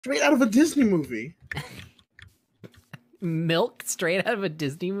straight out of a Disney movie. Milk straight out of a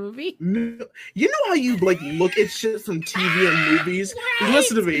Disney movie? You know how you like look at shit from TV and movies?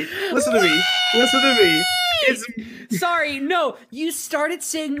 Listen to me. Listen to me. Listen to me. It's Sorry, no. You started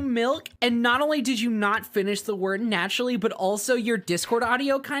saying milk, and not only did you not finish the word naturally, but also your Discord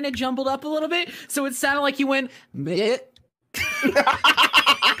audio kind of jumbled up a little bit, so it sounded like you went milk.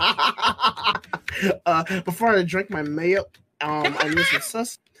 Before I drank my mayo, I used some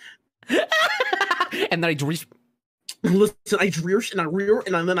sus. And then I drink. Listen, I rear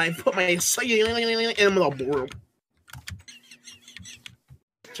and then I put my and I'm all bored.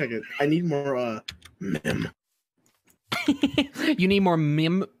 Check it. I need more mem. You need more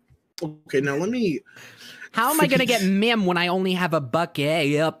mem. Okay, now let me. How am I gonna get mem when I only have a bucket?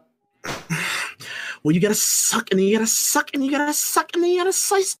 Yep. Well, you gotta suck, and then you gotta suck, and you gotta suck, and then you gotta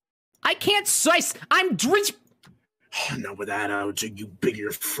slice. I can't slice. I'm drink. Oh, not with that out, you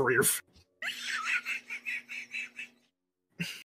bigger freer.